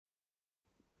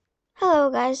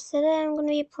Hello guys, today I'm going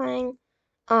to be playing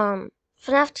FNAF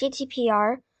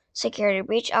tprr Security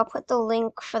Breach. I'll put the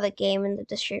link for the game in the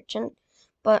description.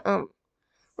 But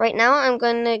right now I'm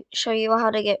going to show you how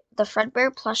to get the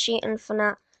Fredbear plushie in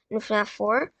FNAF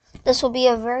 4. This will be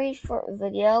a very short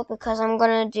video because I'm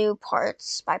going to do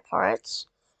parts by parts.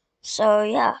 So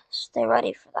yeah, stay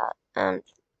ready for that. And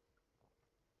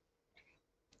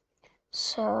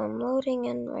so I'm loading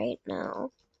in right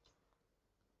now.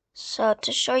 So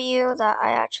to show you that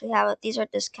I actually have it, these are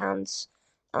discounts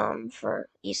for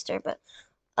Easter, but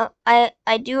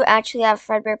I do actually have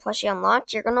Fredbear plushie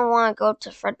unlocked. You're gonna want to go to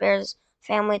Fredbear's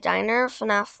Family Diner,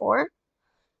 FNAF 4,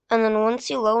 and then once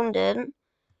you load in,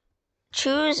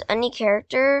 choose any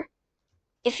character.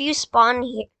 If you spawn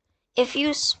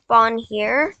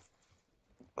here,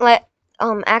 like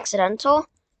accidental,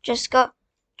 just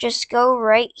go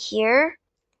right here,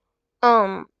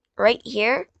 right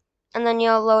here, and then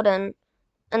you'll load in,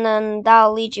 and then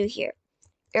that'll lead you here.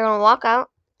 You're gonna walk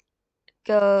out,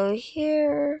 go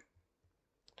here,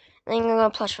 and then you're gonna go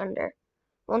to Plush Vendor.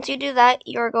 Once you do that,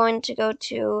 you're going to go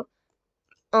to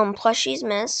Plushy's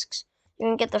Misks. You're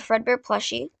gonna get the Fredbear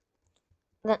plushie.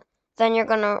 Then you're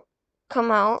gonna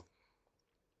come out.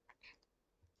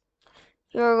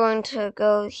 You're going to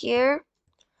go here.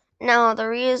 Now the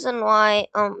reason why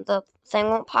the thing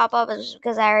won't pop up is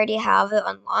because I already have it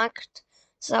unlocked,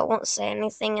 so it won't say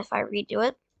anything if I redo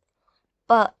it.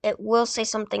 But it will say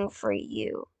something for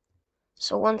you.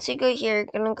 So once you go here, you're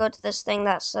gonna go to this thing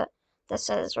that says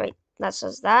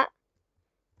that,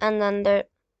 and then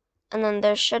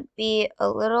there should be a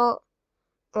little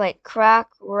like crack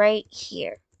right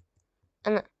here,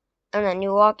 and then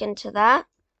you walk into that.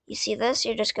 You see this?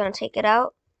 You're just gonna take it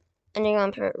out, and you're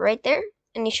gonna put it right there,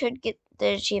 and you should get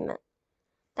the achievement.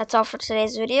 That's all for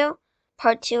today's video.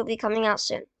 Part 2 will be coming out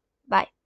soon. Bye.